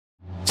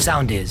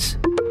Sound is.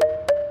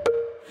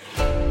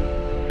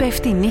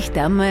 Πέφτει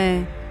νύχτα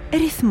με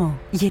ρυθμό,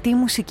 γιατί η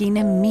μουσική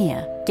είναι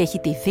μία και έχει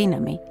τη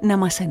δύναμη να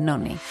μας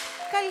ενώνει.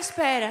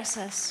 Καλησπέρα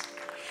σας.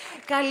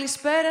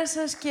 Καλησπέρα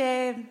σας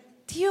και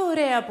τι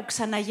ωραία που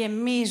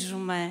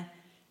ξαναγεμίζουμε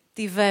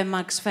τη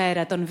VMAX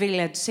σφαίρα των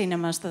Village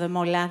Cinema στο The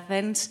Mall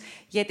Athens,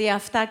 γιατί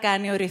αυτά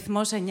κάνει ο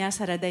ρυθμός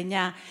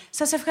 949.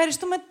 Σας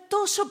ευχαριστούμε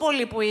τόσο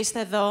πολύ που είστε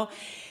εδώ.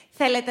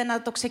 Θέλετε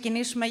να το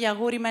ξεκινήσουμε για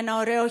γούρι με ένα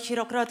ωραίο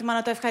χειροκρότημα,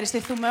 να το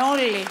ευχαριστηθούμε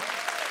όλοι.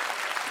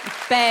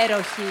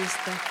 Υπέροχοι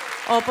είστε.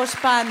 Όπως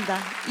πάντα.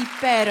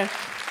 Υπέροχοι.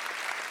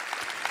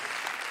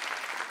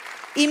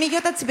 Είμαι η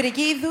Γιώτα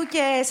Τσιμπρικίδου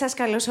και σας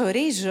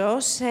καλωσορίζω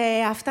σε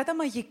αυτά τα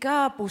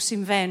μαγικά που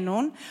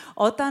συμβαίνουν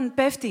όταν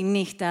πέφτει η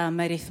νύχτα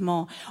με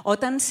ρυθμό,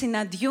 όταν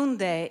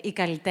συναντιούνται οι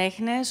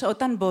καλλιτέχνες,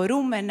 όταν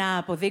μπορούμε να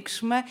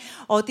αποδείξουμε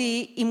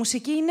ότι η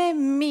μουσική είναι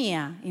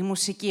μία. Η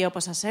μουσική,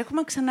 όπως σας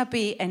έχουμε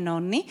ξαναπεί,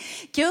 ενώνει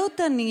και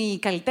όταν οι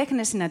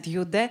καλλιτέχνες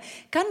συναντιούνται,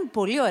 κάνουν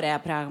πολύ ωραία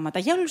πράγματα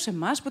για όλους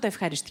εμάς που τα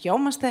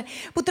ευχαριστιόμαστε,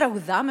 που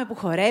τραγουδάμε, που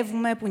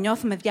χορεύουμε, που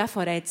νιώθουμε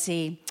διάφορα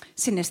έτσι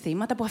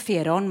συναισθήματα, που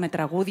αφιερώνουμε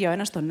τραγούδια ο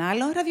ένας τον άλλο,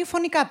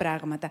 ραδιοφωνικά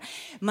πράγματα.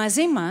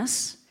 Μαζί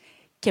μας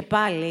και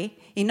πάλι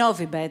η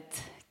Novibet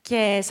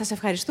και σας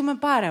ευχαριστούμε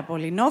πάρα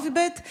πολύ.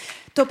 Novibet,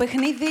 το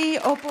παιχνίδι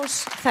όπως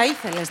θα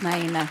ήθελες να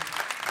είναι.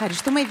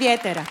 Ευχαριστούμε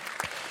ιδιαίτερα.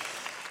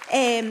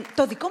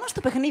 Το δικό μας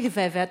το παιχνίδι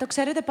βέβαια το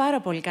ξέρετε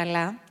πάρα πολύ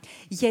καλά,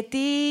 γιατί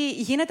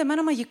γίνεται με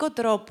ένα μαγικό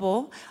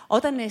τρόπο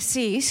όταν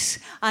εσείς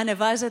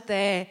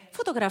ανεβάζετε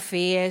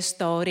φωτογραφίες,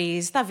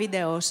 stories, τα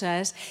βίντεό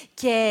σας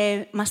και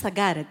μας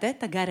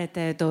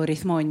ταγκάρετε το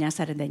ρυθμό 949,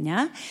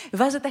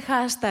 βάζετε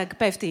hashtag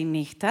Πέφτει η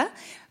νύχτα,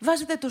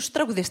 βάζετε τους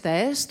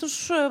τραγουδιστές,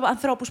 τους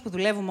ανθρώπους που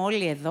δουλεύουμε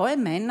όλοι εδώ,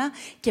 εμένα,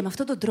 και με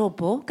αυτόν τον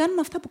τρόπο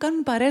κάνουμε αυτά που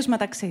κάνουν παρέες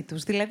μεταξύ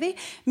τους. Δηλαδή,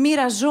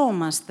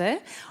 μοιραζόμαστε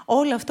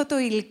όλο αυτό το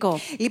υλικό.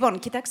 Λοιπόν,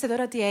 κοιτάξτε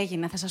τώρα τι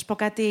έγινε. Θα σας πω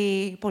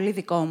κάτι πολύ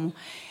δικό μου.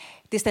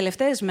 Τις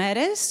τελευταίες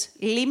μέρες,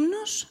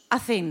 Λίμνος,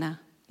 Αθήνα.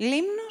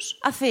 Λίμνος,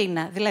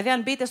 Αθήνα. Δηλαδή,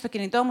 αν μπείτε στο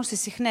κινητό μου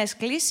στις συχνές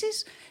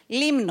κλήσεις,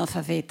 Λίμνο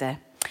θα δείτε.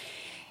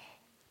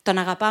 Τον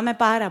αγαπάμε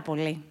πάρα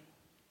πολύ.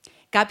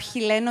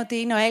 Κάποιοι λένε ότι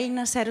είναι ο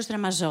Έλληνας Σέρος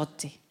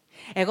Ραμαζότη.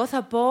 Εγώ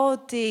θα πω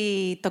ότι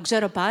τον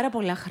ξέρω πάρα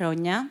πολλά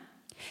χρόνια.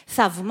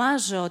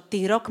 Θαυμάζω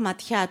τη ροκ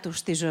ματιά του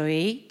στη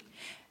ζωή.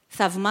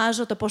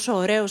 Θαυμάζω το πόσο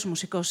ωραίος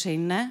μουσικός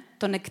είναι.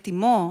 Τον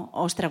εκτιμώ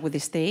ως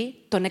τραγουδιστή.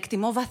 Τον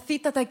εκτιμώ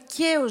βαθύτατα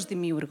και ως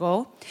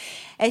δημιουργό.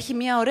 Έχει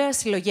μια ωραία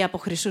συλλογή από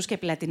χρυσούς και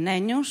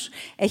πλατινένιους.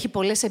 Έχει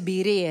πολλές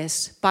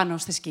εμπειρίες πάνω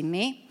στη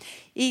σκηνή.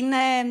 Είναι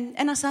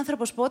ένας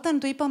άνθρωπος που όταν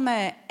του είπαμε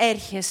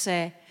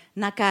 «Έρχεσαι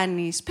να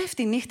κάνεις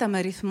Πέφτει νύχτα με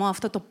ρυθμό,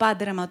 αυτό το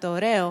πάντρεμα το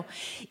ωραίο»,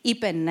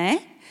 είπε ναι.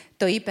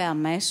 Το είπε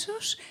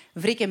αμέσως,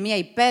 βρήκε μια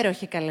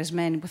υπέροχη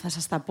καλεσμένη που θα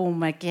σας τα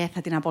πούμε και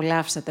θα την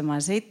απολαύσετε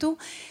μαζί του.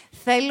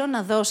 Θέλω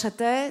να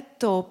δώσετε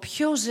το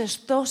πιο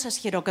ζεστό σας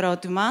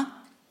χειροκρότημα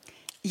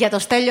για το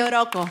Στέλιο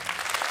Ρόκκο.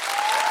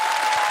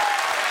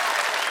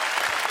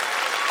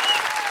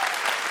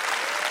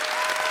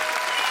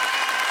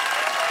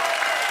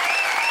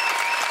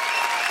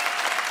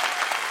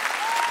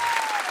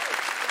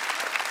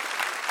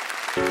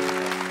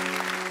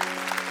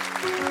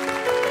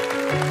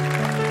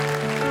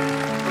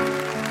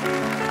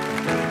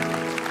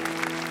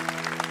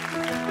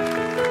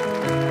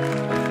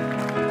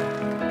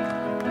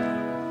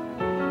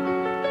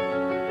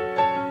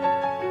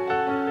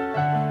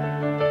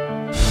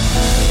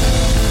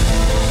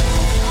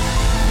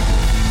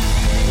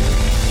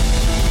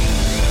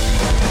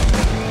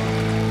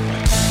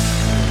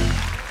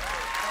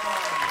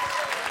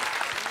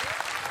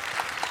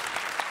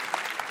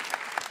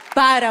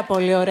 Πάρα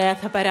πολύ ωραία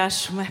θα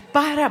περάσουμε.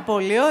 Πάρα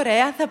πολύ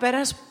ωραία θα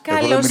περάσουμε.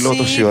 Καλώς ήρθες. Εγώ δεν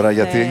μιλώ τόση ώρα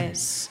γιατί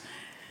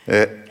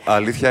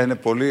αλήθεια είναι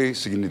πολύ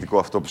συγκινητικό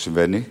αυτό που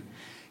συμβαίνει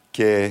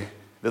και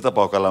δεν τα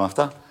πάω καλά με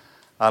αυτά,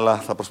 αλλά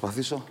θα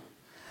προσπαθήσω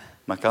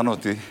να κάνω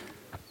ότι...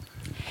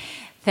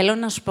 Θέλω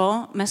να σου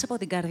πω μέσα από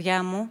την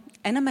καρδιά μου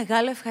ένα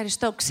μεγάλο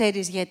ευχαριστώ.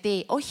 Ξέρεις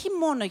γιατί? Όχι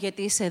μόνο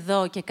γιατί είσαι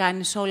εδώ και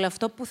κάνεις όλο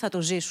αυτό που θα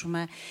το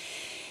ζήσουμε.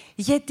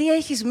 Γιατί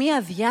έχεις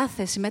μία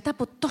διάθεση μετά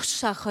από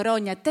τόσα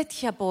χρόνια,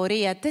 τέτοια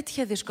πορεία,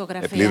 τέτοια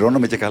δισκογραφία.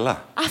 Πληρώνομαι και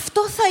καλά.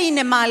 Αυτό θα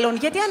είναι μάλλον,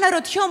 γιατί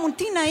αναρωτιόμουν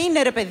τι να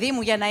είναι ρε παιδί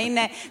μου για να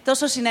είναι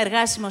τόσο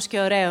συνεργάσιμος και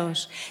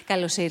ωραίος.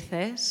 Καλώς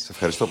ήρθες. Σε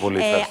ευχαριστώ πολύ.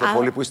 Ευχαριστώ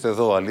πολύ που είστε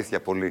εδώ,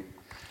 αλήθεια, πολύ.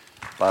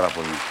 Πάρα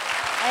πολύ.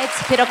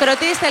 Έτσι,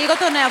 χειροκροτήστε λίγο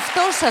τον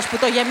εαυτό σας που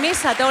το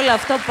γεμίσατε όλο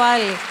αυτό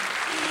πάλι.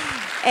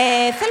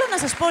 Θέλω να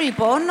σας πω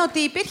λοιπόν ότι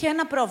υπήρχε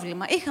ένα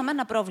πρόβλημα. Είχαμε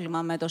ένα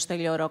πρόβλημα με το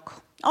Στέλιο Ρόκκο.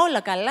 Όλα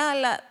καλά,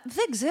 αλλά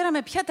δεν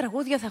ξέραμε ποια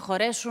τραγούδια θα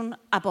χωρέσουν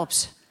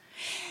απόψε.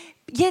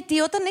 Γιατί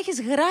όταν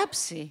έχεις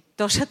γράψει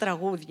τόσα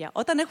τραγούδια,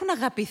 όταν έχουν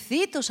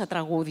αγαπηθεί τόσα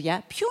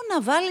τραγούδια, ποιο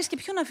να βάλεις και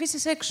ποιο να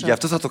αφήσεις έξω. Γι'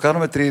 αυτό θα το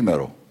κάνουμε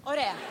τριήμερο.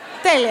 Ωραία.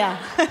 Τέλεια.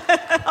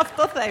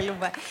 Αυτό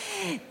θέλουμε.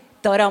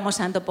 Τώρα όμως,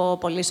 αν το πω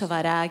πολύ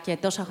σοβαρά και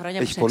τόσα χρόνια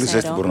που σε ξέρω... Έχει πολύ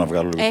ζέστη, μπορώ να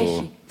βγάλω λίγο.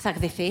 Έχει. Θα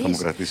γδυθείς. Θα μου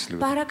κρατήσει λίγο.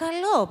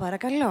 Παρακαλώ,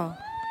 παρακαλώ.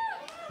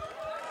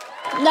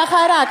 Μια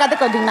χαρά, κάντε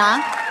κοντινά.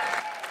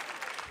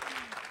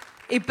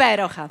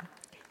 Υπέροχα.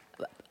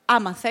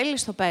 Άμα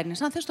θέλεις, το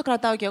παίρνεις. Αν θες, το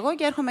κρατάω κι εγώ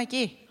και έρχομαι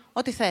εκεί.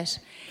 Ό,τι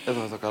θες.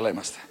 Εδώ καλά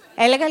είμαστε.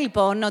 Έλεγα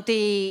λοιπόν ότι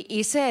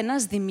είσαι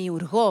ένας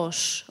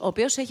δημιουργός, ο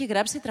οποίος έχει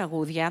γράψει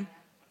τραγούδια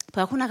που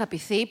έχουν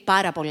αγαπηθεί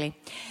πάρα πολύ.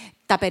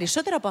 Τα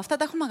περισσότερα από αυτά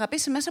τα έχουμε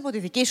αγαπήσει μέσα από τη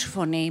δική σου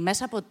φωνή,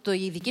 μέσα από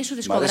τη δική σου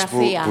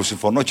δισκογραφία. Που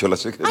συμφωνώ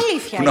κιόλας.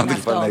 Αλήθεια είναι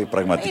αυτό.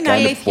 Πραγματικά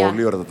είναι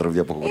πολύ ωραία τα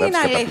τραγούδια που έχω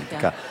γράψει.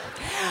 Καταπληκτικά.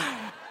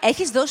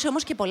 Έχεις δώσει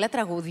όμως και πολλά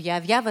τραγούδια.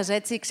 Διάβαζα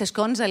έτσι,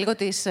 ξεσκόνιζα λίγο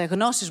τις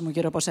γνώσεις μου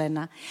γύρω από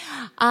σένα.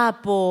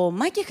 Από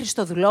Μάκη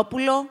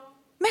Χριστοδουλόπουλο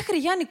μέχρι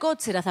Γιάννη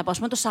Κότσιρα θα πω. Ας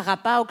πούμε, το «Σ'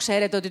 αγαπάω»,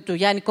 ξέρετε ότι του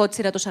Γιάννη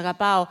Κότσιρα το «Σ'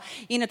 αγαπάω»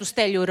 είναι του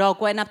Στέλιου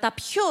Ρόκκου, ένα από τα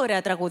πιο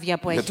ωραία τραγούδια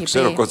που έχει πει. Δεν το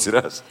ξέρω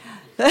Κότσιρας.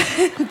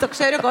 Το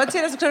ξέρει ο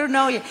Κότσιρας, το ξέρουν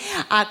όλοι.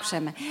 Άκουσε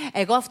με.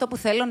 Εγώ αυτό που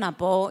θέλω να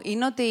πω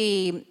είναι ότι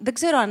δεν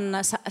ξέρω αν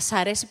σ'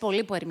 αρέσει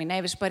πολύ που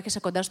ερμηνεύεις, που έρχεσαι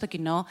κοντά στο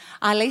κοινό,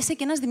 αλλά είσαι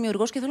και ένας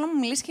δημιουργός και θέλω να μου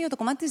μιλήσεις και για το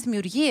κομμάτι της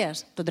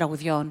δημιουργίας των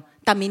τραγουδιών.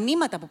 Τα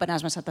μηνύματα που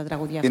περνάς μέσα από τα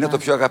τραγουδιά αυτά. Είναι το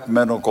πιο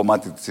αγαπημένο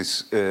κομμάτι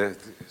της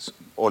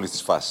όλης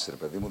της φάσης, ρε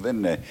παιδί μου. Δεν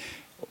είναι...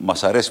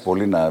 Μας αρέσει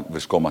πολύ να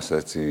βρισκόμαστε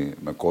έτσι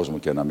με κόσμο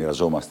και να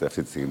μοιραζόμαστε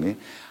αυτή τη στιγμή,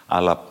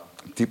 αλλά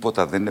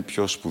τίποτα δεν είναι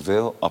πιο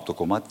σπουδαίο από το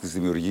κομμάτι της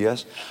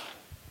δημιουργίας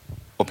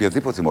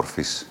οποιαδήποτε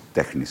μορφής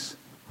τέχνης.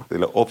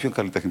 Δηλαδή, όποιον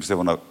καλλιτέχνη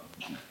πιστεύω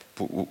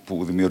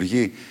που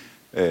δημιουργεί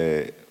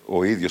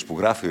ο ίδιος, που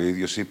γράφει ο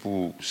ίδιος ή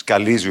που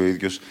σκαλίζει ο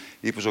ίδιος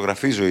ή που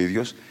ζωγραφίζει ο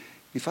ίδιος,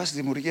 η φάση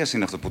της δημιουργίας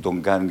είναι αυτό που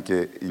τον κάνει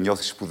και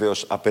νιώθει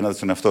σπουδαίος απέναντι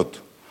στον εαυτό του.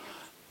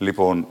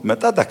 Λοιπόν,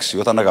 μετά εντάξει,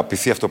 όταν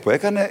αγαπηθεί αυτό που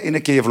έκανε, είναι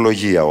και η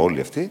ευλογία όλη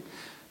αυτή.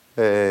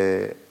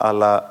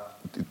 Αλλά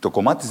το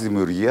κομμάτι της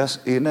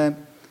δημιουργίας είναι...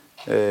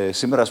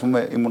 σήμερα, ας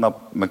πούμε, ήμουνα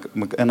με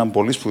έναν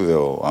πολύ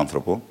σπουδαίο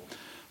άνθρωπο.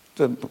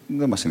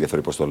 Δεν μας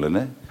ενδιαφέρει πώς το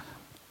λένε.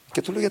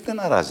 Και του λέω, γιατί δεν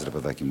αράζεις, ρε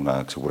παιδάκι μου,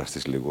 να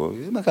ξεκουραστείς λίγο.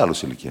 Είναι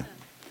μεγάλος ηλικία.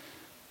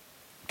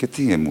 Και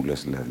τι μου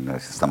λες, δηλαδή, να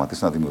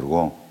σταματήσεις να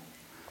δημιουργώ.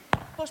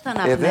 Πώς τα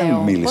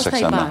αναπνέω, πώς θα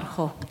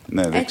υπάρχω.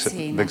 Ναι,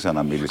 δεν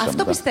ξαναμίλησα.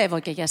 Αυτό πιστεύω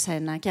και για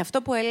σένα. Και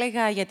αυτό που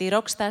έλεγα για τη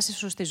ροκ στάση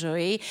σου στη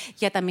ζωή,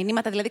 για τα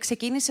μηνύματα. Δηλαδή,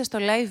 ξεκίνησε στο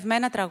live με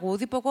ένα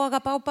τραγούδι που εγώ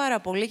αγαπάω πάρα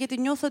πολύ, γιατί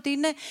νιώθω ότι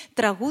είναι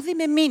τραγούδι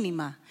με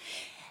μήνυμα.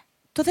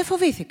 Το «Δεν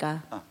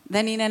φοβήθηκα».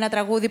 Δεν είναι ένα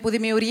τραγούδι που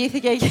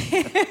δημιουργήθηκε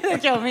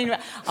για μήνυμα.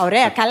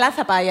 Ωραία, καλά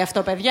θα πάει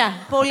αυτό, παιδιά.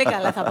 Πολύ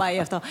καλά θα πάει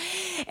αυτό.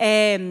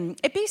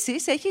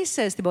 Επίσης, έχεις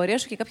στην πορεία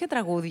σου και κάποια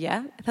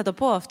τραγούδια, θα το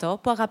πω αυτό,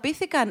 που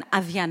αγαπήθηκαν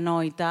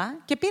αδιανόητα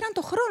και πήραν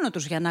το χρόνο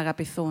τους για να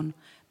αγαπηθούν.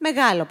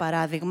 Μεγάλο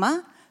παράδειγμα,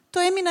 το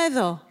 «Έμεινα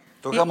εδώ».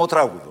 Το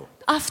γαμοτράγουδο.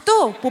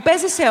 Αυτό που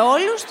παίζει σε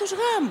όλους τους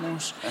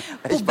γάμους.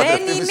 Που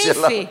μπαίνει η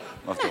νύφη.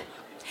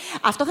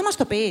 Αυτό θα μας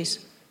το πεις.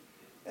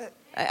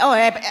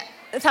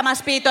 Θα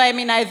μας πει το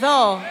 «Έμεινα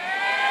εδώ».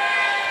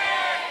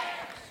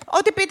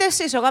 Ό,τι πείτε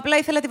εσείς, εγώ απλά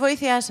ήθελα τη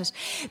βοήθειά σας.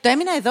 Το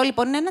 «Έμεινα εδώ»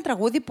 λοιπόν είναι ένα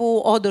τραγούδι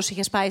που όντως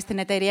είχες πάει στην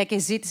εταιρεία και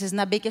ζήτησες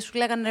να μπει και σου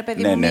λέγανε ρε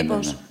παιδί μου,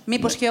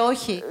 μήπως και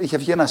όχι. Είχε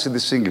βγει ένα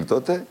CD single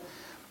τότε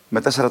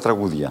με 4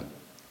 τραγούδια.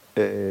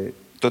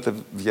 Τότε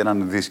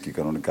βγαίνανε δίσκοι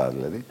κανονικά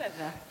δηλαδή.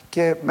 Βέβαια.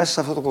 Και μέσα σε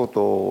αυτό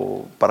το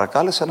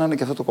παρακάλεσα να είναι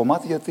και αυτό το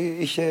κομμάτι γιατί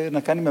είχε να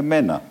κάνει με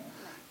μένα.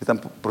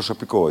 Ήταν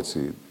προσωπικό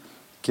έτσι.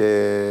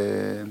 Και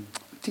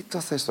τι το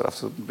θες τώρα,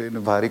 αυτό είναι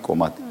βαρύ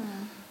κομμάτι.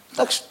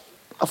 Εντάξει,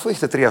 αφού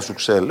έχετε 3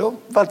 σουξέ,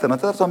 λέω, βάλτε ένα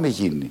τέταρτο να μην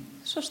γίνει.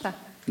 Σωστά.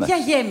 Ναι. Για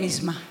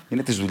γέμισμα.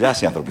 Είναι της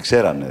δουλειάς οι άνθρωποι,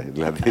 ξέρανε.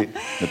 Δηλαδή,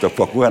 με το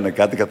που ακούγανε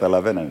κάτι,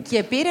 καταλαβαίνανε.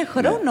 Και πήρε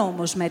χρόνο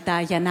όμως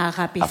μετά για να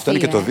αγαπηθεί. Αυτό είναι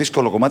και το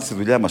δύσκολο κομμάτι στη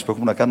δουλειά μας που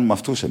έχουμε να κάνουμε με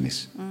αυτούς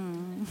εμείς.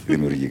 Οι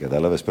δημιουργοί,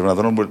 κατάλαβες.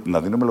 Πρέπει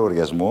να δίνουμε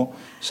λογαριασμό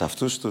σε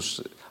αυτούς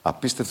τους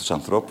απίστευτους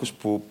ανθρώπους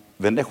που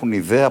δεν έχουν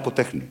ιδέα από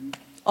τέχνη.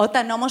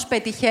 Όταν όμως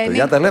πετυχαίνει.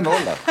 Παιδιά, τα λέμε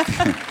όλα.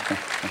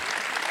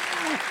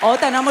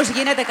 Όταν όμως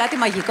γίνεται κάτι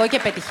μαγικό και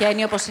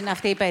πετυχαίνει, όπως είναι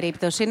αυτή η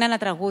περίπτωση, είναι ένα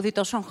τραγούδι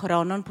τόσων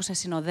χρόνων που σε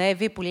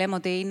συνοδεύει, που λέμε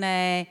ότι είναι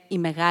η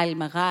μεγάλη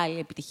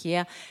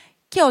επιτυχία.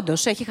 Και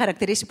όντως έχει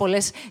χαρακτηρίσει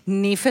πολλές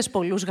νύφες,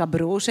 πολλούς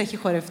γαμπρούς, έχει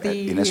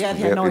χορευτεί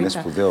αδιανόητα. Είναι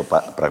σπουδαίο,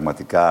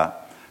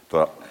 πραγματικά.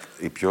 Τώρα,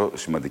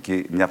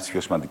 μια από τις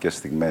πιο σημαντικές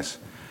στιγμές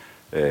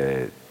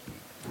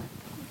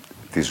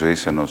της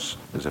ζωής ενός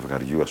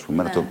ζευγαριού, ας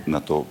πούμε,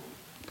 να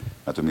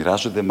το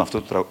μοιράζονται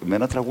με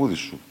ένα τραγούδι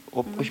σου.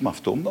 Όχι με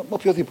αυτό, με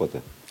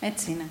οποιοδήποτε.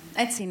 Έτσι είναι,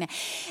 έτσι είναι.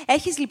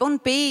 Έχεις λοιπόν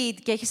πει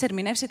και έχεις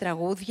ερμηνεύσει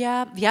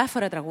τραγούδια,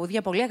 διάφορα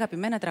τραγούδια, πολύ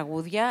αγαπημένα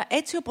τραγούδια.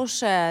 Έτσι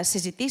όπως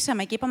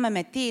συζητήσαμε και είπαμε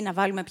με τι να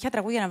βάλουμε, ποια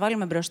τραγούδια να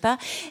βάλουμε μπροστά,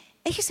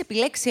 έχεις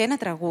επιλέξει ένα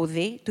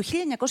τραγούδι του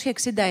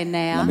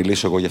 1969. Να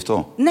μιλήσω εγώ γι'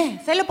 αυτό.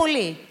 Ναι, θέλω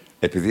πολύ.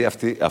 Επειδή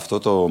αυτό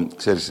το,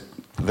 ξέρεις,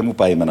 δεν μου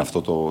πάει με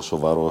αυτό το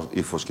σοβαρό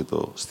ύφος και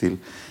το στυλ.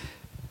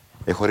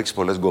 Έχω ρίξει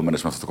πολλές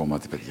γκόμενες με αυτό το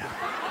κομμάτι, παιδιά.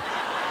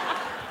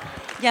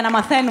 Για να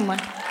μαθαίνουμε.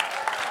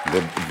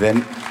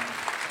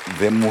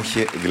 Δεν μου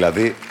είχε...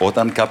 Δηλαδή,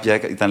 όταν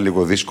κάποια ήταν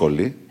λίγο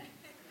δύσκολη,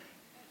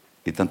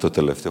 ήταν το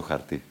τελευταίο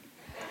χαρτί.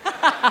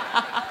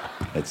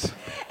 Έτσι.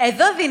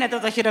 Εδώ δίνεται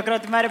το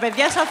χειροκρότημα, ρε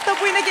παιδιά, σε αυτό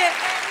που είναι και...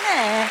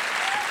 Ναι.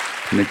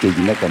 Είναι και η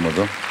γυναίκα μου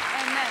εδώ.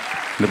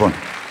 Ναι.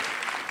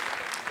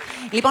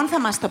 Λοιπόν, θα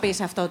μας το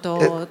πεις αυτό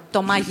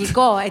το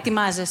μαγικό.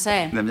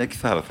 Ετοιμάζεσαι. Ναι, μια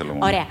κιθάρα θέλω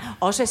μόνο. Ωραία.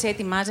 Όσο εσύ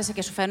ετοιμάζεσαι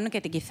και σου φέρνουν και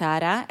την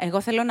κιθάρα,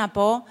 εγώ θέλω να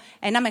πω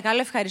ένα μεγάλο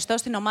ευχαριστώ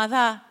στην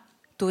ομάδα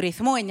του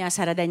ΡΥΘΜΟ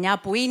 949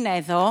 που είναι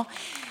εδώ.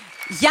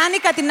 Γιάννη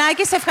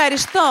Κατινάκη, σε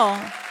ευχαριστώ.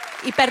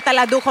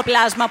 υπερταλαντούχο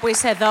πλάσμα που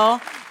είσαι εδώ.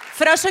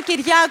 Φρόσο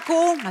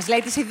Κυριάκου, μας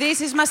λέει τις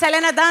ειδήσεις μας.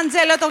 Έλενα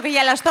Ντάντζελο, το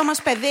γελαστό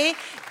μας παιδί.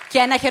 Και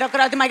ένα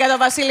χειροκρότημα για τον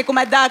Βασίλη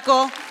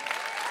Κουμεντάκο,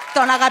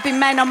 τον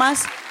αγαπημένο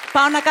μας.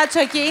 Πάω να κάτσω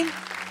εκεί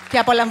και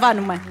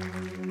απολαμβάνουμε.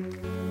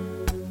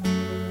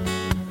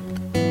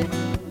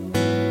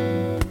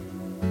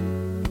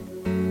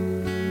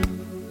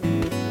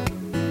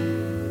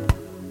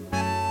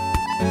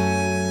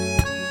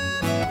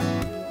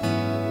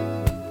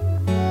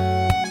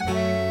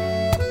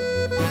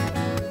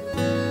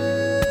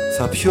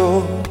 Θα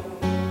πιω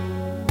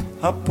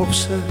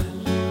απόψε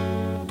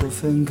το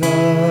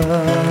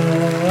φεγγάρι.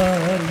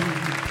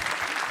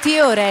 Τι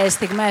ωραίες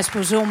στιγμές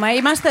που ζούμε.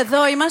 Είμαστε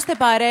εδώ, είμαστε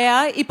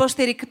παρέα.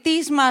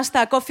 Υποστηρικτής μας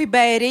στα Coffee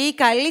Berry, η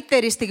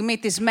καλύτερη στιγμή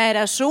της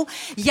μέρας σου.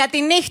 Για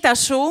τη νύχτα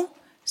σου,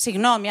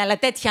 συγγνώμη, αλλά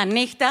τέτοια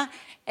νύχτα,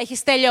 έχει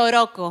Στέλιο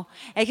Ρόκκο.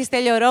 Έχει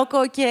Στέλιο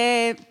Ρόκκο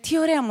και τι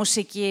ωραία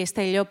μουσική,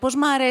 Στέλιο. Πώς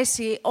μ'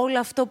 αρέσει όλο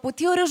αυτό που...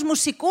 Τι ωραίους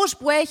μουσικούς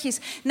που έχεις.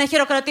 Να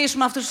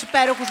χειροκροτήσουμε αυτούς τους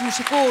υπέροχους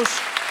μουσικούς.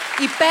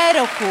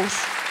 Υπέροχους.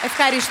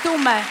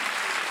 Ευχαριστούμε.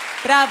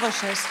 Μπράβο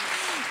σας.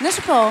 Να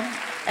σου πω,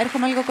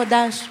 έρχομαι λίγο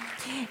κοντά σου.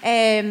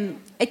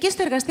 Εκεί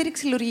στο εργαστήρι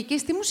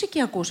ξυλουργικής, τι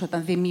μουσική ακούς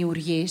όταν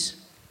δημιουργείς?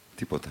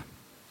 Τίποτα.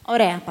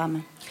 Ωραία,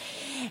 πάμε.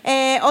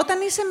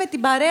 Όταν είσαι με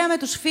την παρέα, με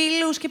τους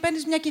φίλους και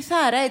παίρνεις μια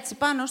κιθάρα, έτσι,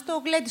 πάνω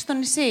στο γλέντι στο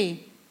νησί,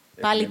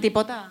 πάλι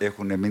τίποτα?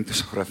 Έχουν μείνει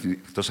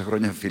τόσα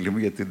χρόνια φίλοι μου,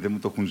 γιατί δεν μου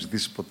το έχουν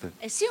ζητήσει ποτέ.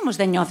 Εσύ όμως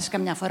δεν νιώθεις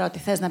καμιά φορά ότι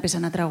θες να πεις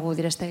ένα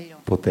τραγούδι, ρε Στέλιο?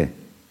 Ποτέ.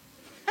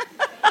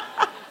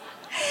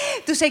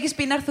 Τους έχεις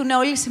πει να έρθουν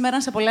όλοι σήμερα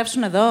να σε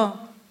απολαύσουν εδώ?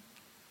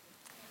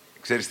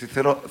 Ξέρεις τι,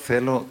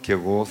 θέλω κι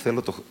εγώ,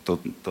 θέλω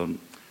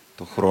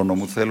το χρόνο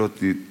μου, θέλω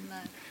ότι...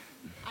 Ναι.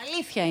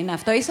 Αλήθεια είναι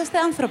αυτό, είσαστε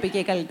άνθρωποι και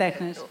οι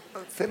καλλιτέχνες.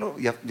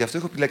 Γι' αυτό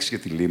έχω επιλέξει και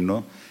τη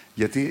Λίμνο,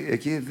 γιατί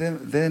εκεί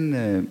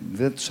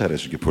δεν τους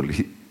αρέσουν και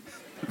πολύ.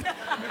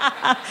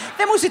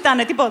 Δεν μου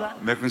ζητάνε τίποτα.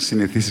 Με έχουν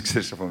συνηθίσει,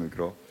 ξέρεις, από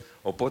μικρό.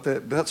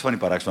 Οπότε δεν θα τους φανεί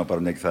παράξενο να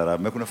πάρω μια κιθάρα.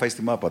 Με έχουν φάει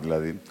στη μάπα,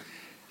 δηλαδή.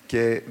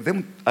 Και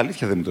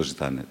αλήθεια δεν μου το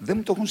ζητάνε. Δεν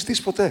μου το έχουν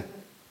ζητήσει ποτέ.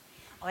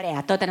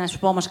 Ωραία, τότε να σου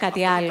πω όμως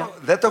κάτι άλλο.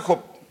 Δεν το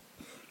έχω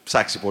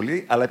ψάξει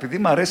πολύ, αλλά επειδή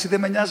μου αρέσει δεν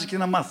με νοιάζει και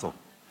να μάθω.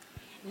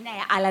 Ναι,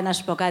 αλλά να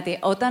σου πω κάτι.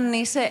 Όταν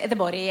είσαι. Δεν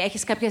μπορεί,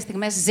 έχεις κάποιες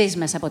στιγμές ζεις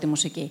μέσα από τη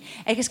μουσική.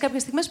 Έχεις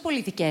κάποιες στιγμές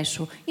πολιτικές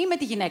σου. Ή με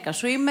τη γυναίκα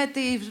σου, ή με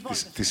τη.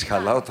 Της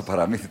χαλάω το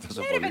παραμύθι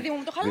τόσο πολύ. Ναι, ρε παιδί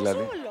μου, το χαλάς δηλαδή,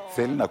 όλο.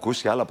 Θέλει να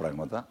ακούσει άλλα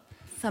πράγματα.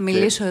 Θα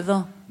μιλήσω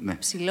εδώ. Ναι.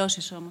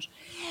 Ψηλώσεις όμως.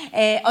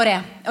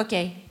 Ωραία, οκ.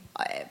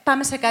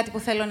 Πάμε σε κάτι που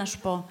θέλω να σου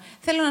πω.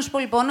 Θέλω να σου πω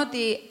λοιπόν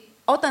ότι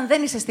όταν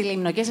δεν είσαι στη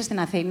Λίμνο και είσαι στην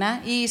Αθήνα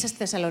ή είσαι στη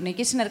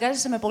Θεσσαλονίκη,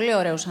 συνεργάζεσαι με πολύ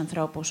ωραίους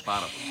ανθρώπους. Πάρα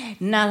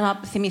πολύ. Να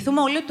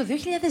θυμηθούμε όλοι ότι το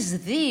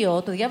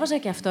 2002, το διάβαζα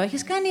και αυτό,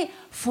 έχεις κάνει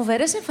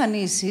φοβερές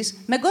εμφανίσεις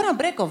με Γκόρα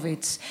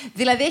Μπρέκοβιτς.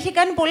 Δηλαδή έχει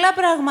κάνει πολλά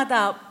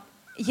πράγματα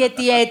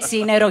γιατί έτσι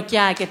είναι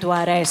ροκιά και του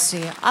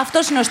αρέσει.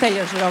 Αυτός είναι ο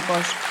Στέλιος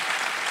Ρόκκος.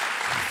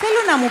 Θέλω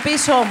να μου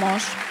πεις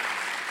όμως,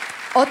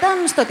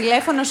 όταν στο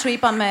τηλέφωνο σου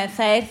είπαμε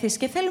θα έρθεις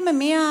και θέλουμε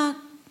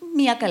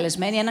μία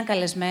καλεσμένη, έναν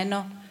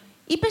καλεσμένο,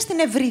 είπες την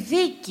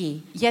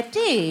Ευριδίκη.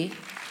 Γιατί?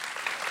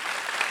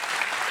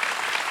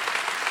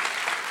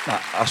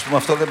 Ας πούμε,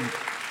 αυτό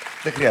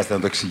δεν χρειάζεται να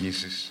το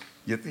εξηγήσεις.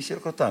 Γιατί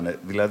χειροκροτάνε.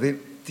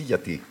 Δηλαδή,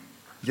 γιατί.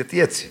 Γιατί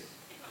έτσι.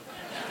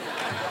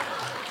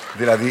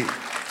 Δηλαδή,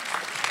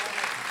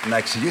 να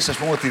εξηγήσεις, ας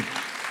πούμε, ότι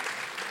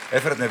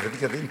έφερε την Ευριδίκη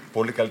γιατί είναι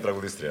πολύ καλή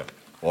τραγουδίστρια.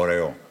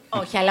 Ωραίο.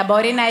 Όχι, αλλά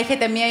μπορεί να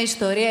έχετε μια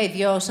ιστορία οι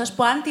δυο σας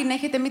που αν την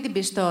έχετε μην την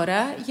πεις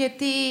τώρα,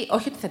 γιατί...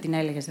 Όχι ότι θα την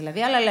έλεγες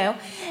δηλαδή, αλλά λέω.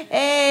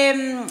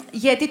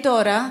 Γιατί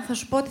τώρα θα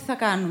σου πω τι θα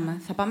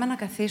κάνουμε. Θα πάμε να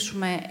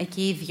καθίσουμε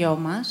εκεί οι δυο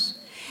μας.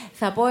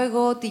 Θα πω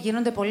εγώ ότι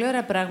γίνονται πολύ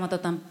ωραία πράγματα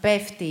όταν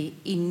πέφτει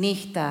η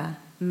νύχτα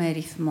με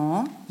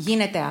ρυθμό.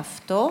 Γίνεται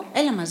αυτό.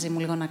 Έλα μαζί μου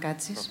λίγο να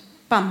κάτσεις.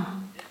 Πάμε.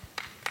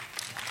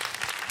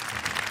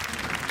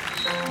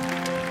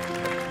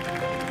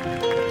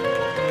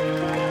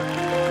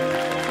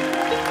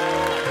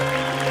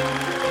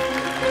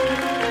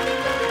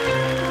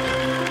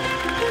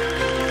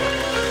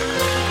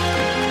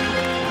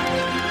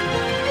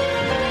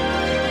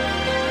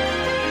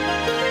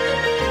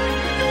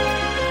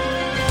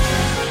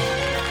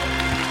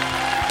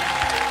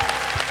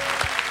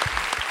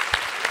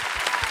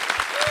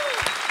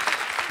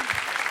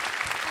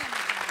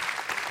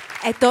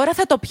 Τώρα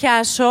θα το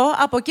πιάσω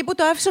από εκεί που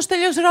το άφησε ο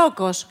Στέλιος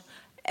Ρόκκος.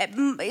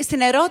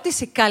 Στην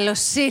ερώτηση,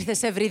 καλώς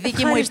ήρθες,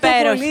 Ευριδίκη μου υπέροχη.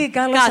 Ευχαριστώ πολύ,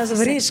 καλώς σας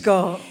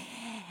βρίσκω.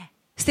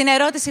 Στην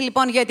ερώτηση,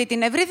 λοιπόν, γιατί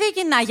την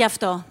Ευριδίκη, να, γι'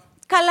 αυτό.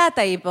 Καλά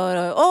τα είπε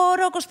ο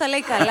Ρόκκος, τα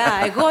λέει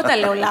καλά. Εγώ τα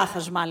λέω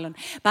λάθος, μάλλον.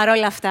 Παρ'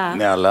 όλα αυτά...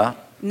 Ναι, αλλά...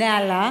 Ναι,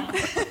 αλλά...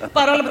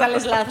 Παρόλο που τα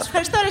λες λάθος.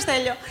 Ευχαριστώ, ρε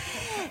Στέλιο.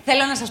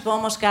 Θέλω να σας πω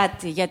όμως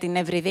κάτι για την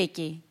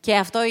Ευριδίκη. Και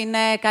αυτό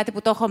είναι κάτι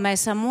που το έχω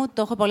μέσα μου.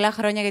 Το έχω πολλά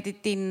χρόνια γιατί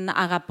την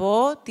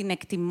αγαπώ, την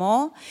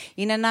εκτιμώ.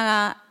 Είναι ένα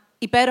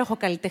υπέροχο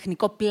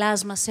καλλιτεχνικό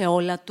πλάσμα σε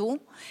όλα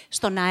του,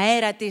 στον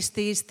αέρα της,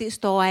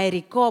 στο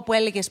αερικό που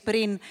έλεγες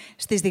πριν,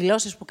 στις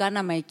δηλώσεις που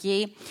κάναμε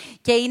εκεί.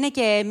 Και είναι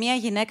και μια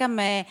γυναίκα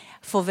με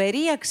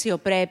φοβερή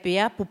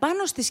αξιοπρέπεια που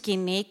πάνω στη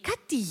σκηνή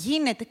κάτι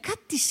γίνεται,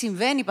 κάτι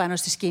συμβαίνει πάνω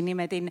στη σκηνή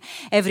με την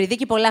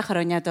Ευριδίκη πολλά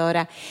χρόνια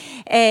τώρα.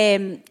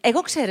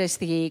 Εγώ ξέρεις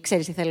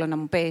τι θέλω να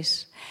μου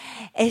πεις.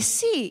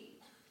 Εσύ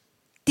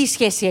τι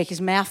σχέση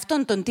έχεις με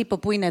αυτόν τον τύπο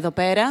που είναι εδώ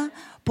πέρα,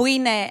 που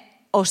είναι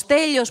ο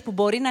Στέλιος που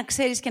μπορεί να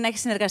ξέρεις και να έχει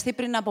συνεργαστεί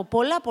πριν από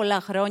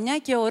πολλά χρόνια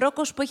και ο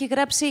Ρόκκος που έχει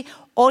γράψει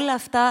όλα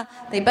αυτά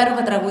τα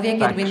υπέροχα τραγούδια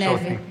και ερμηνεύει. Τα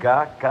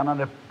εξωτικά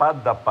κάνανε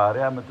πάντα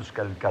παρέα με τους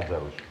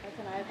καλικάτζαρους.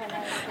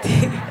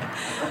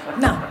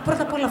 Να,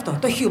 πρώτα απ' όλα αυτό,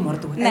 το χιούμορ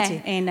του,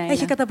 έτσι. Ναι,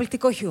 έχει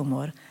καταπληκτικό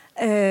χιούμορ.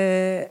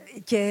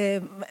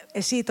 Και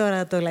εσύ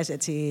τώρα το λες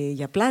έτσι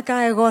για πλάκα.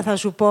 Εγώ θα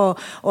σου πω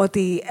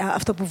ότι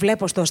αυτό που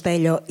βλέπω στο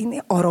Στέλιο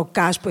είναι ο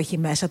ροκάς που έχει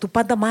μέσα του.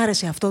 Πάντα μ'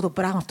 άρεσε αυτό το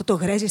πράγμα, αυτό το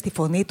γρέζι στη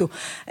φωνή του.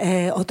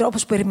 Ο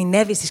τρόπος που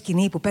ερμηνεύει στη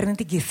σκηνή, που παίρνει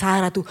την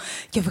κιθάρα του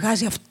και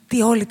βγάζει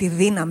αυτή όλη τη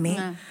δύναμη.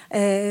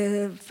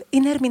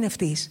 Είναι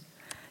ερμηνευτής.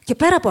 Και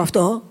πέρα από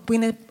αυτό, που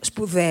είναι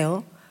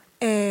σπουδαίο,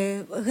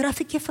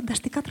 γράφει και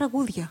φανταστικά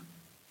τραγούδια.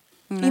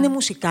 Είναι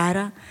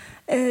μουσικάρα,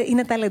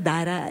 είναι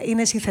ταλεντάρα,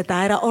 είναι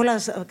συνθετάρα,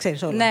 όλα,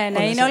 ξέρεις, όλα. Ναι,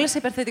 όλα είναι όλα σε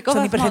υπερθετικό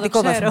βαθμό. Στον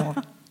υπερθετικό βαθμό.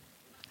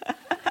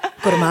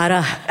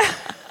 Κορμάρα.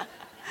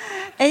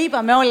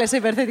 Είπαμε όλα σε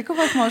υπερθετικό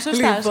βαθμό,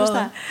 σωστά,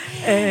 σωστά.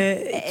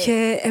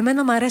 Και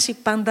εμένα μου αρέσει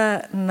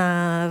πάντα να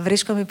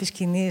βρίσκομαι επί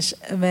σκηνής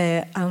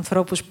με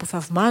ανθρώπους που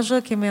θαυμάζω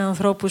και με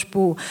ανθρώπους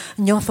που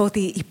νιώθω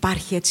ότι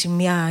υπάρχει έτσι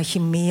μια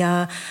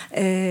χημεία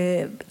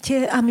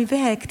και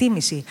αμοιβαία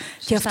εκτίμηση.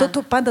 Σωστά. Και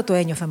αυτό πάντα το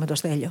ένιωθα με το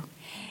Στέλιο.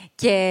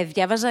 Και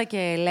διάβαζα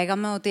και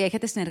λέγαμε ότι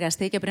έχετε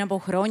συνεργαστεί και πριν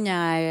από χρόνια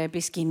επί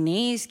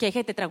σκηνής και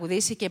έχετε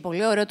τραγουδήσει και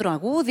πολύ ωραίο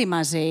τραγούδι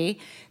μαζί,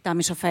 τα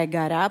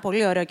Μισοφέγγαρα,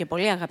 πολύ ωραίο και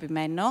πολύ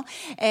αγαπημένο.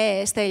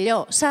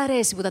 Στέλιο, σ'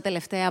 αρέσει που τα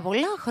τελευταία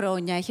πολλά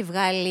χρόνια έχει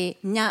βγάλει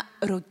μια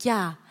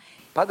ροκιά?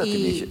 Πάντα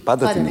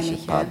την είχε.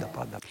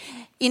 Πάντα.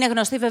 Είναι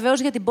γνωστή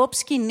βεβαίως για την pop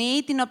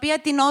σκηνή, την οποία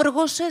την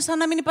όργωσε σαν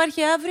να μην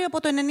υπάρχει αύριο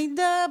από το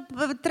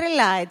 90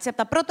 τρελά, έτσι, από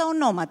τα πρώτα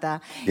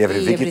ονόματα. Η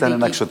Ευριδίκη ήταν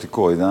ένα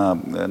εξωτικό,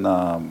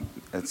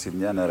 έτσι,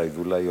 μια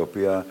νεραϊδούλα η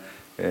οποία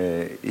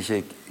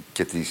είχε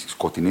και τη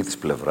σκοτεινή της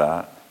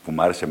πλευρά, που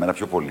μου άρεσε εμένα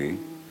πιο πολύ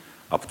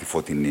από τη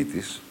φωτεινή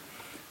της.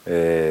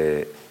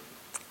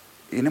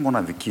 Είναι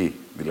μοναδική.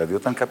 Δηλαδή,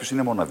 όταν κάποιος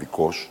είναι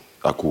μοναδικός...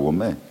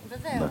 Ακούγομαι?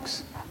 Βεβαίως.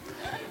 Εντάξει.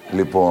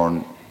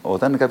 Λοιπόν,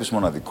 όταν είναι κάποιος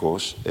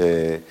μοναδικός,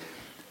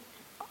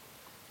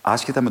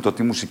 άσχετα με το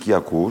τι μουσική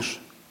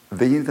ακούς,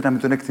 δεν γίνεται να μην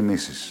τον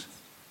εκτιμήσεις.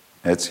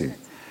 Έτσι.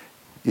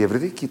 Η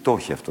Ευριδίκη το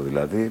έχει αυτό,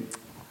 δηλαδή.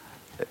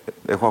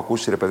 Έχω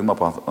ακούσει, ρε παιδί μου,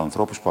 από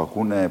ανθρώπους που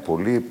ακούνε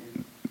πολύ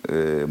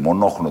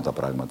μονόχνοτα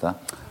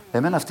πράγματα.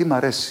 Εμένα αυτή μ'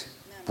 αρέσει.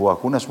 Που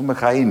ακούνε, ας πούμε,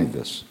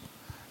 χαΐνιδες.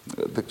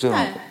 Δεν ξέρω.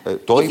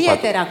 Το είπα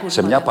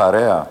σε μια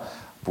παρέα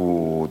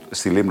που,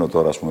 στη Λίμνο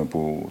τώρα, ας πούμε,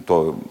 που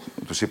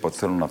τους είπα ότι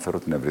θέλω να φέρω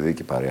την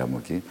Ευριδίκη παρέα μου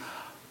εκεί.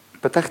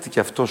 Πετάχτηκε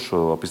αυτός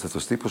ο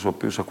απίστευτος τύπος, ο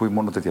οποίος ακούει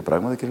μόνο τέτοια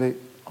πράγματα και λέει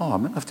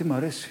εμένα αυτή μ'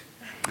 αρέσει.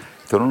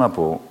 Θέλω να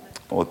πω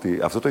ότι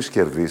αυτό το έχεις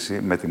κερδίσει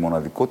με τη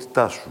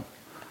μοναδικότητά σου.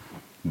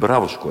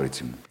 Μπράβο σου,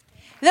 κορίτσι μου.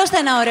 Δώστε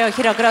ένα ωραίο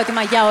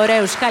χειροκρότημα για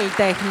ωραίους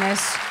καλλιτέχνες.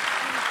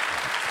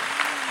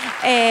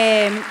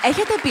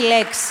 Έχετε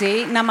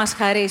επιλέξει να μας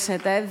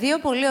χαρίσετε δύο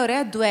πολύ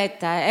ωραία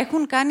ντουέτα.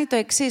 Έχουν κάνει το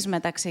εξής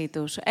μεταξύ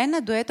τους.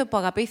 Ένα ντουέτο που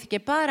αγαπήθηκε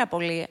πάρα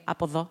πολύ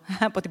από εδώ,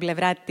 από την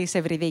πλευρά της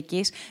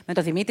Ευριδίκης, με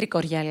τον Δημήτρη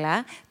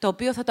Κοριαλά, το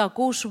οποίο θα το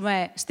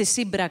ακούσουμε στη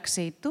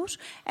σύμπραξή τους.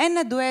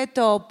 Ένα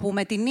ντουέτο που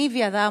με την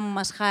Ήβια Δάμου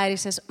μας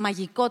χάρισες,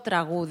 μαγικό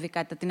τραγούδι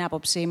κατά την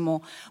άποψή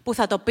μου, που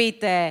θα το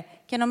πείτε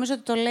και νομίζω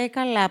ότι το λέει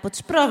καλά. Από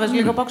τις πρόβες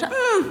λίγο που άκουσα.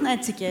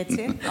 Έτσι και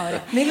έτσι.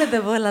 Ωραία. Μην λέτε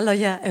πολλά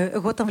λόγια.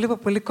 Εγώ όταν βλέπω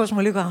πολύ κόσμο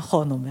λίγο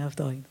αγχώνομαι.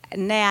 Αυτό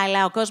είναι. Ναι,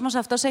 αλλά ο κόσμος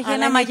αυτός έχει ένα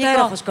είναι μαγικό.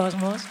 Υπέροχος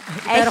κόσμος.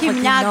 Έχει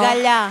μια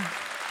αγκαλιά.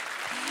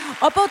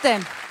 Οπότε,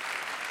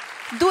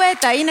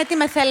 ντουέτα είναι τι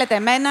με θέλετε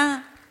εμένα.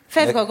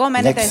 Φεύγω εγώ,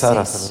 μένετε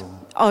εσείς.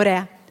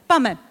 Ωραία.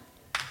 Πάμε.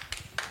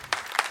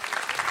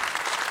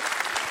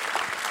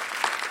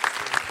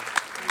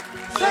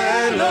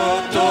 Θέλω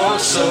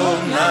τόσο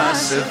να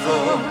σε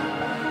δω.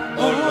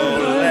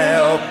 Όλο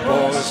λέω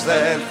πως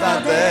δεν θα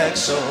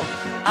αντέξω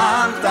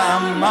αν τα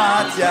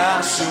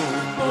μάτια σου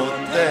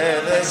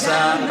ποτέ δεν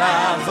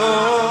ξαναδώ.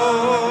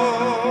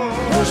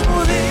 Πως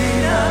μπορεί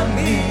να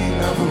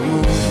μην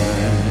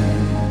βγούμε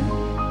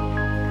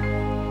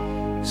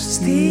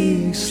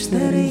στη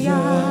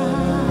στεριά.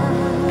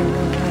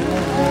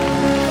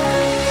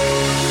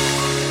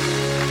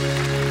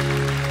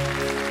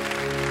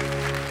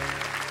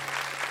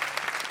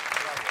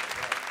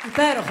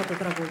 Υπέροχο το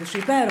τραγούδι σου,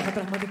 υπέροχο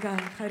πραγματικά.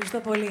 Ευχαριστώ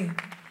πολύ.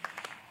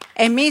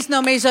 Εμείς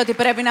νομίζω ότι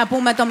πρέπει να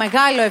πούμε το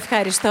μεγάλο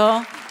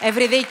ευχαριστώ.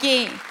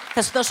 Ευριδίκη,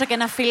 θα σου δώσω και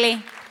ένα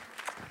φιλί.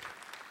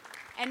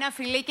 Ένα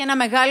φιλί και ένα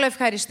μεγάλο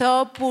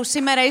ευχαριστώ που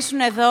σήμερα ήσουν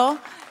εδώ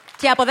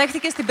και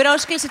αποδέχτηκες την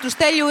πρόσκληση του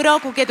Στέλιου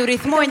Ρόκκου και του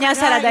ΡΥΘΜΟ 949.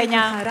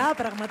 Χαρά,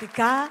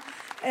 πραγματικά.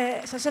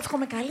 Σας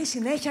εύχομαι καλή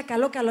συνέχεια,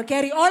 καλό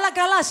καλοκαίρι. Όλα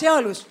καλά σε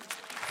όλους.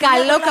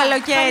 Καλό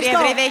καλοκαίρι,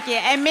 Ευριδίκη.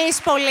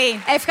 Εμείς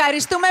πολύ.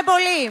 Ευχαριστούμε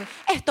πολύ.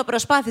 Το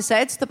προσπάθησα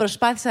έτσι, το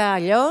προσπάθησα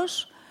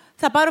αλλιώς.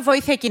 Θα πάρω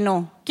βοήθεια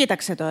κοινού.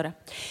 Κοίταξε τώρα.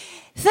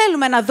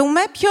 Θέλουμε να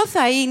δούμε ποιο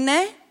θα είναι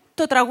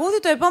το τραγούδι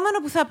το επόμενο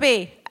που θα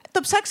πει. Το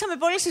ψάξαμε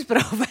πολύ στις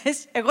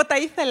πρόβες. Εγώ τα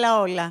ήθελα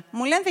όλα.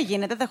 Μου λένε δεν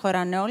γίνεται, δεν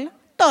χωράνε όλα.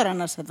 Τώρα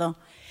να σε δω.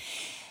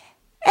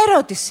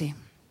 Ερώτηση.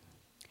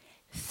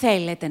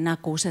 Θέλετε να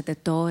ακούσετε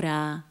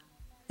τώρα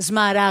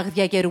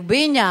σμαράγδια και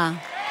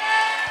ρουμπίνια?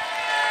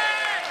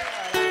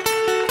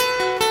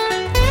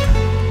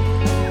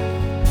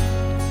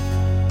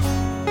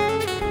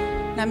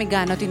 Να μην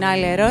κάνω την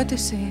άλλη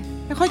ερώτηση.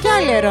 Έχω κι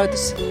άλλη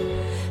ερώτηση.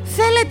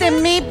 Θέλετε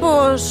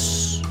μήπως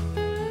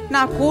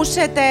να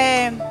ακούσετε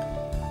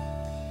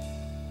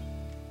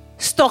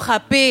στο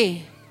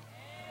χαπί?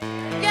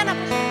 Για να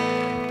ακούσετε.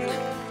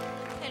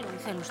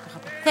 Θέλουν στο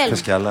χαπί.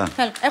 Θες κι άλλα?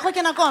 Έχω και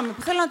ένα ακόμη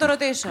που θέλω να το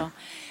ρωτήσω.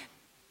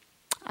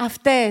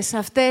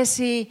 Αυτές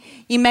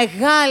οι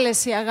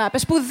μεγάλες οι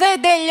αγάπες που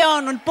δεν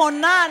τελειώνουν,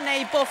 πονάνε,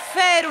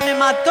 υποφέρουν,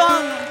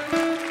 αιματώνουν.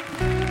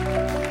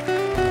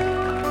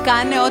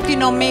 Κάνε ό,τι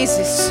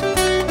νομίζεις.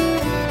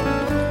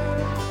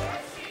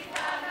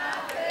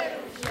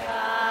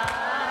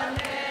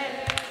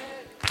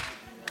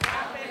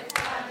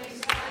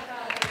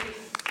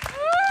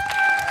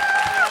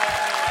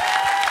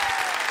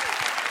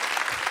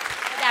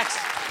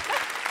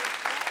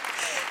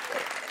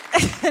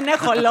 Δεν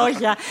έχω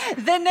λόγια.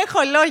 Δεν έχω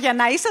λόγια.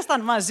 Να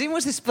ήσασταν μαζί μου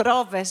στις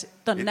πρόβες.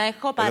 Τον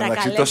έχω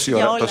παρακαλέσει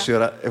για όλα. Τόση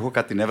ώρα έχω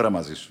κάτι νεύρα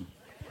μαζί σου.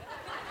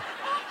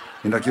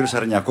 Είναι ο κύριος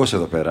Αρνιακός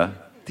εδώ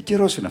πέρα. Τι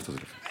καιρός είναι αυτός,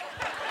 ρε?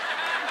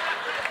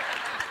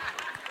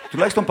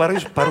 Τουλάχιστον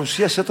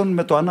παρουσίασέ τον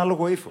με το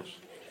ανάλογο ύφος.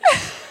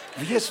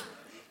 Βγες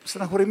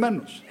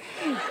στεναχωρημένος.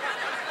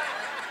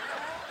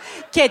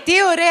 Και τι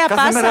ωραία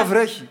πάσα. Κάθε μέρα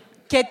βρέχει.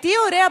 Και τι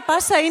ωραία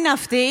πάσα είναι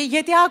αυτή,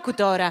 γιατί άκου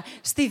τώρα.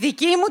 Στη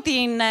δική μου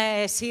την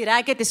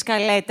σειρά και τη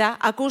σκαλέτα,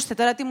 ακούστε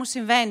τώρα τι μου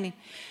συμβαίνει.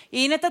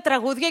 Είναι τα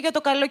τραγούδια για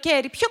το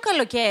καλοκαίρι. Ποιο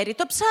καλοκαίρι?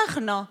 Το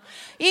ψάχνω.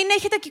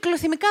 Έχει τα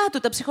κυκλοθυμικά του,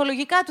 τα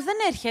ψυχολογικά του. Δεν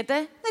έρχεται.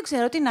 Δεν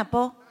ξέρω τι να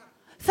πω.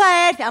 Θα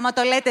έρθει. Άμα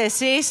το λέτε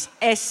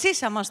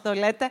εσείς άμα το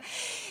λέτε.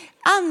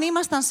 Αν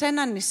ήμασταν σε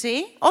ένα νησί,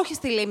 όχι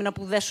στη Λίμνο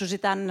που δεν σου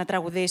ζητάνε να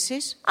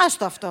τραγουδήσεις,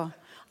 άστο αυτό.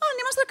 Αν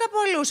ήμασταν κάπου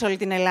αλλού σε όλη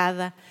την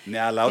Ελλάδα. Ναι,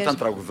 αλλά όταν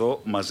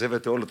τραγουδώ,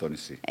 μαζεύεται όλο το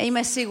νησί.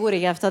 Είμαι σίγουρη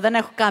γι' αυτό. Δεν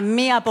έχω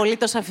καμία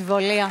απολύτως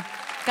αμφιβολία.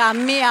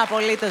 Καμία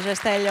απολύτως,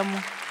 Στέλιο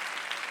μου.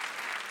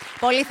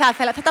 Πολύ θα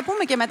ήθελα. Θα τα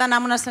πούμε και μετά να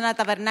ήμουν σε ένα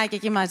ταβερνάκι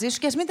εκεί μαζί σου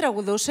και ας μην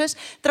τραγουδούσες.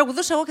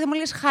 Τραγουδούσα εγώ και θα μου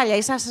λες χάλια.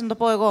 Ήσασταν να το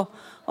πω εγώ.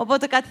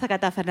 Οπότε κάτι θα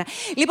κατάφερνα.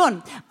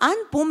 Λοιπόν,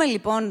 αν πούμε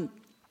λοιπόν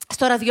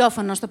στο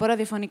ραδιόφωνο, στο πω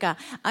ραδιοφωνικά,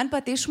 αν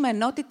πατήσουμε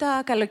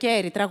ενότητα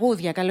καλοκαίρι,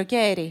 τραγούδια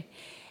καλοκαίρι.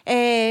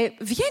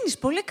 Βγαίνεις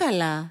πολύ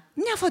καλά.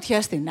 Μια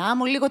φωτιά στην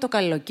άμμο, λίγο το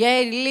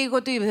καλοκαίρι,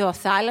 λίγο τη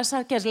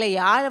θάλασσα και ας λέει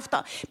άρα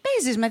αυτά.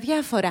 Παίζεις με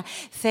διάφορα.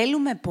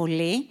 Θέλουμε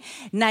πολύ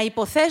να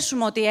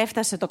υποθέσουμε ότι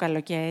έφτασε το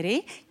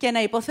καλοκαίρι και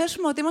να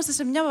υποθέσουμε ότι είμαστε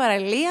σε μια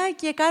παραλία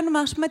και κάνουμε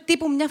ας πούμε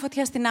τύπου μια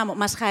φωτιά στην άμμο.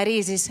 Μας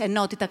χαρίζεις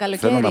ενότητα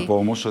καλοκαίρι? Θέλω να πω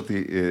όμως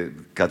ότι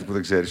κάτι που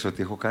δεν ξέρεις,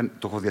 ότι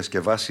το έχω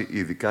διασκευάσει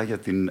ειδικά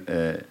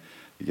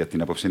για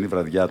την απόψινή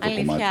βραδιά το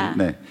κομμάτι.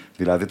 Ναι,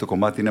 δηλαδή το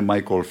κομμάτι είναι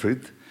Mike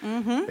Oldfield.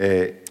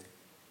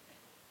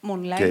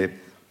 Και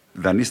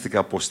δανείστηκα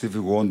από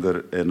Stevie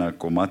Wonder ένα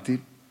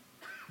κομμάτι,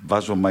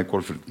 βάζω Mike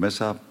Oldfield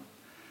μέσα,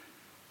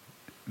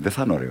 δεν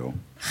θα είναι ωραίο.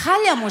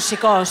 Χάλια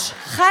μουσικός,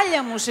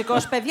 χάλια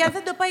μουσικός, παιδιά,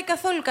 δεν το πάει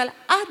καθόλου καλά.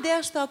 Άντε,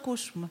 ας το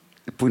ακούσουμε.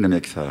 Πού είναι μια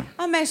κιθάρα?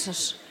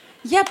 Αμέσως.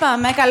 Για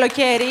πάμε,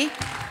 καλοκαίρι.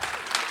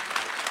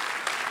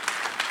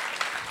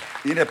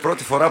 Είναι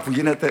πρώτη φορά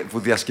που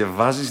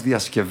διασκευάζεις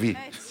διασκευή.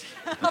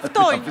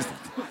 Αυτό είναι.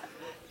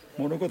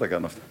 Μόνο εγώ τα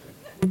κάνω αυτά.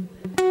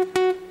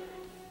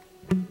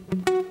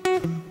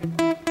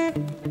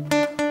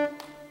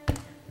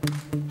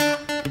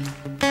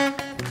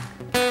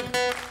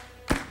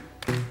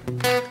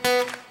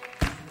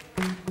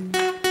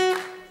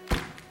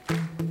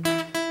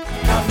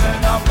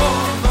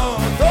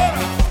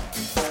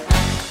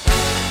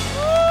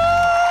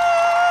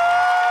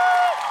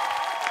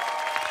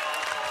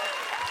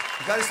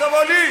 Ευχαριστώ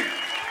πολύ!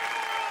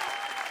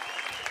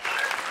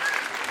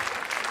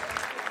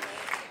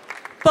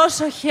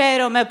 Πόσο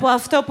χαίρομαι που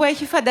αυτό που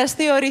έχει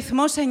φανταστεί ο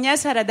ρυθμός 949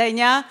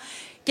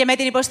 και με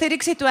την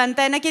υποστήριξη του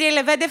Αντένα, κύριε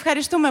Λεβέντε,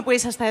 ευχαριστούμε που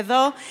είσαστε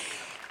εδώ,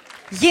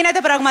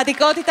 γίνεται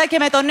πραγματικότητα και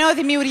με το νέο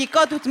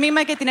δημιουργικό του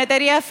τμήμα και την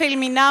εταιρεία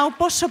Film Now.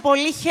 Πόσο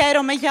πολύ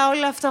χαίρομαι για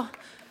όλο αυτό.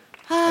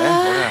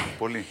 Ωραία,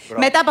 πολύ.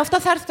 Μετά από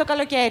αυτό θα έρθει το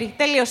καλοκαίρι.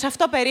 Τέλειος.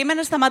 Αυτό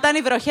περίμενε, σταματάνε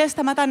οι βροχές,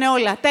 σταματάνε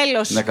όλα.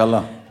 Τέλος. Ναι,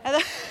 καλά.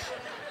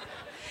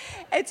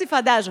 Έτσι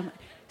φαντάζομαι.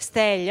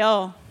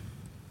 Στέλιο,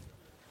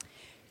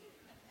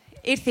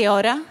 ήρθε η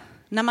ώρα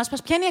να μας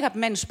πας ποια είναι η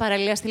αγαπημένη σου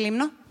παραλία στη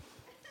Λίμνο.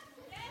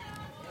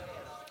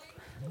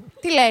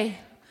 Τι λέει?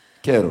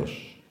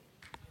 Κέρος.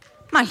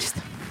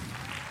 Μάλιστα.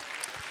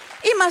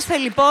 Είμαστε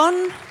λοιπόν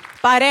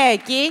παρέα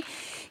εκεί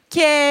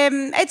και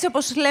έτσι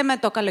όπως λέμε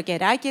το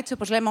καλοκαιράκι, έτσι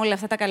όπως λέμε όλα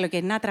αυτά τα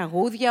καλοκαιρινά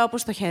τραγούδια,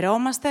 όπως το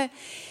χαιρόμαστε,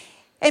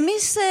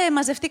 εμείς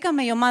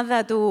μαζευτήκαμε η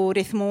ομάδα του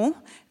Ρυθμού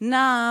να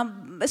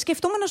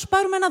σκεφτούμε να σου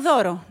πάρουμε ένα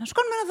δώρο. Να σου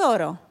κάνουμε ένα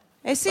δώρο.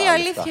 Εσύ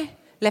αλήθεια.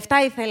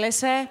 Λεφτά ήθελες,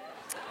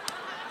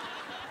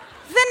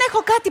 Δεν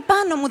έχω κάτι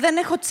πάνω μου, δεν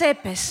έχω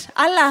τσέπες.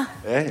 Αλλά...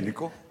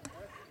 Νίκο.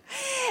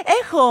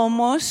 Έχω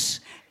όμως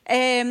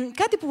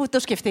κάτι που το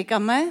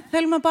σκεφτήκαμε.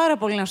 Θέλουμε πάρα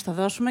πολύ να σου το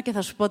δώσουμε και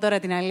θα σου πω τώρα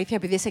την αλήθεια,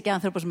 επειδή είσαι και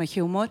άνθρωπος με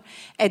χιούμορ.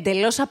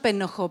 Εντελώς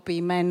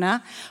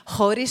απενοχοποιημένα,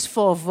 χωρίς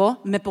φόβο,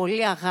 με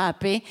πολύ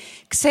αγάπη.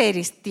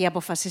 Ξέρεις τι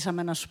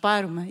αποφασίσαμε να σου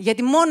πάρουμε?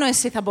 Γιατί μόνο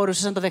εσύ θα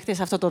μπορούσες να το δεχτείς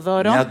αυτό το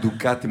δώρο. Μια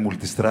ντουκάτι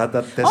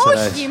μουλτιστράτα 4S.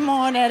 Όχι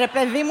μόνο, ρε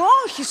παιδί μου,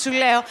 όχι σου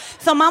λέω.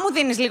 Θωμά, μου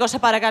δίνεις λίγο, σε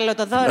παρακαλώ,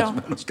 το δώρο.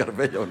 Περασμένο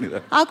σκαρβέλια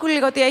όνειρα. Άκου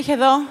λίγο τι έχει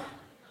εδώ.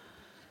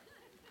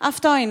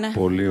 Αυτό είναι.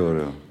 Πολύ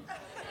ωραίο.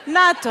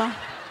 Να το.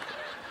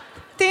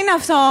 Τι είναι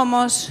αυτό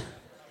όμως?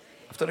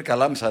 Αυτό είναι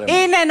καλάμι σαρέμα.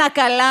 Είναι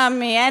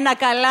ένα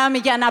καλάμι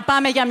για να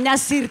πάμε για μια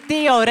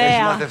σιρτή ωραία.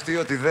 Έχει μαθευτεί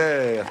ότι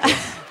δεν...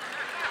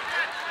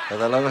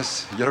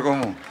 Καταλάβες, Γιώργο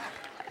μου.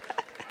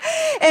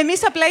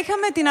 Εμείς απλά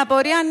είχαμε την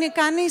απορία αν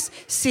κάνεις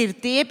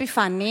σιρτή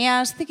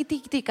επιφανείας.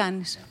 Τι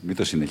κάνεις? Μην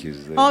το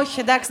συνεχίζεις. Όχι,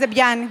 εντάξει, δεν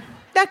πιάνει.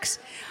 Εντάξει.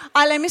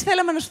 Αλλά εμείς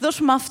θέλαμε να σου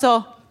δώσουμε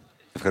αυτό.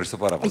 Ευχαριστώ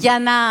πάρα πολύ. Για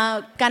να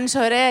κάνεις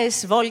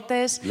ωραίες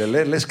βόλτες.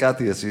 Λες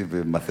κάτι εσύ,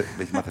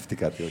 έχει μαθευτεί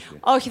κάτι, όχι?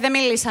 Όχι, δεν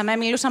μιλήσαμε.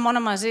 Μιλούσα μόνο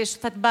μαζί σου.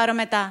 Θα την πάρω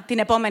μετά, την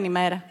επόμενη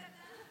μέρα.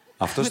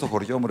 Αυτό στο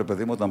χωριό μου, ρε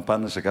παιδί μου, όταν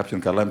πάνε σε κάποιον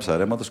καλάμι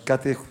ψαρέματος,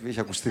 κάτι έχει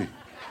ακουστεί.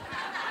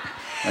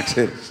 Να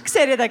ξέρεις.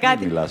 Ξέρετε κάτι?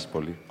 Μην μιλάς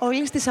πολύ.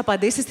 Όλες τις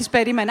απαντήσεις τις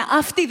περίμενα.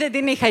 Αυτή δεν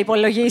την είχα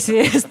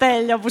υπολογίσει,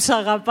 Στέλιο, που σ'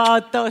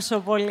 αγαπάω τόσο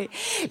πολύ.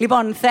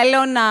 Λοιπόν,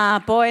 θέλω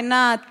να πω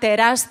ένα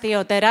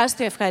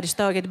τεράστιο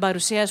ευχαριστώ για την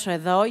παρουσία σου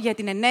εδώ, για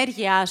την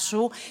ενέργειά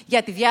σου,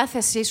 για τη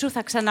διάθεσή σου.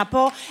 Θα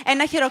ξαναπώ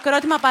ένα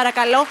χειροκρότημα,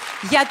 παρακαλώ,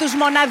 για τους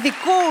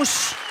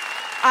μοναδικούς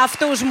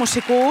αυτούς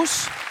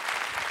μουσικούς.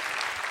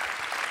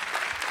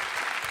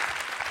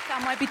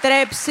 Θα μου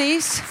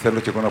επιτρέψεις? Θέλω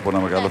κι εγώ να πω ένα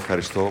μεγάλο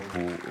ευχαριστώ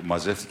που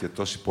μαζεύτηκε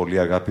τόση πολύ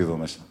αγάπη εδώ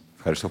μέσα.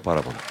 Ευχαριστώ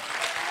πάρα πολύ.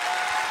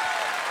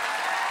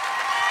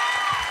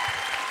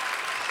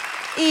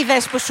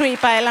 Είδες που σου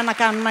είπα, έλα να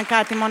κάνουμε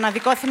κάτι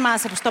μοναδικό?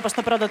 Θυμάσαι που στο είπα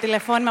στο πρώτο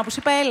τηλεφώνημα, που σου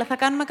είπα, έλα, θα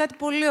κάνουμε κάτι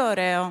πολύ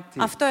ωραίο.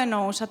 Αυτό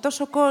εννοούσα,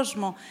 τόσο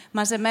κόσμο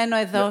μαζεμένο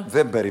εδώ.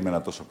 Δεν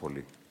περίμενα τόσο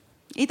πολύ.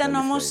 Ήταν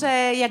όμως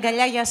η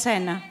αγκαλιά για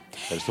σένα.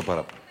 Ευχαριστώ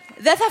πάρα πολύ.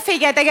 Δεν θα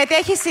φύγετε, γιατί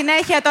έχει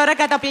συνέχεια τώρα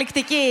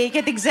καταπληκτική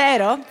και την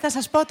ξέρω. Θα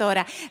σας πω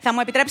τώρα. Θα μου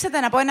επιτρέψετε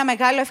να πω ένα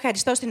μεγάλο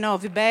ευχαριστώ στην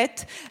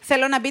Novibet.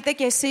 Θέλω να μπείτε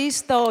κι εσείς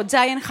στο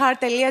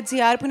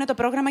giantheart.gr, που είναι το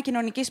πρόγραμμα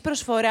κοινωνικής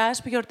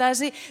προσφοράς που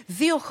γιορτάζει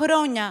 2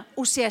 χρόνια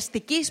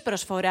ουσιαστικής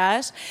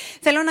προσφοράς.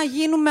 Θέλω να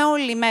γίνουμε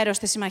όλοι μέρος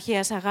της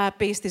Συμμαχίας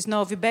Αγάπης της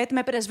Novibet,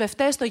 με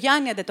πρεσβευτές το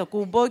Γιάννη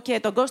Αντετοκούμπο και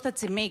τον Κώστα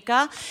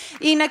Τσιμίκα.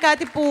 Είναι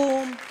κάτι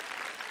που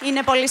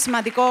είναι πολύ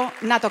σημαντικό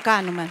να το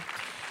κάνουμε.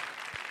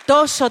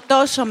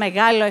 Τόσο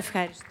μεγάλο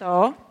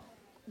ευχαριστώ.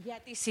 Για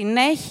τη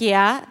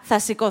συνέχεια θα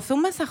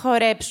σηκωθούμε, θα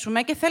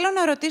χορέψουμε και θέλω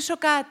να ρωτήσω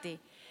κάτι.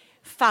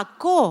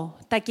 Φακό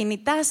τα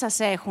κινητά σας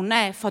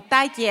έχουνε,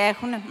 φωτάκι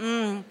έχουνε.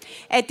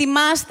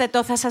 Ετοιμάστε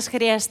το, θα σας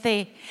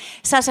χρειαστεί.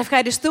 Σας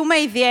ευχαριστούμε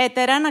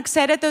ιδιαίτερα. Να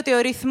ξέρετε ότι ο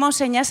ΡΥΘΜΟ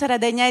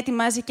 949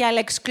 ετοιμάζει και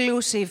άλλα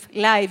exclusive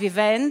live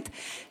event.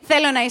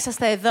 Θέλω να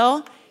είσαστε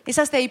εδώ.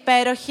 Είσαστε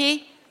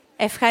υπέροχοι.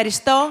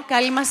 Ευχαριστώ.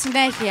 Καλή μας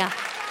συνέχεια.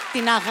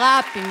 Την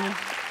αγάπη μου.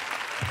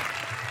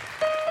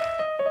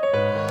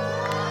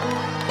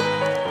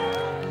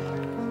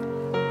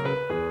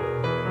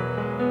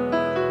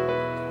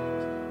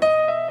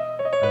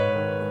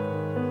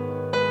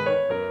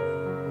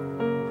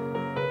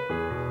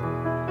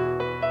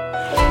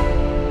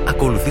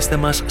 Ακολουθήστε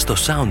μας στο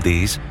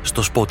Soundees,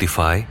 στο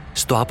Spotify,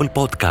 στο Apple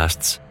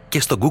Podcasts και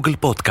στο Google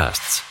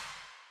Podcasts.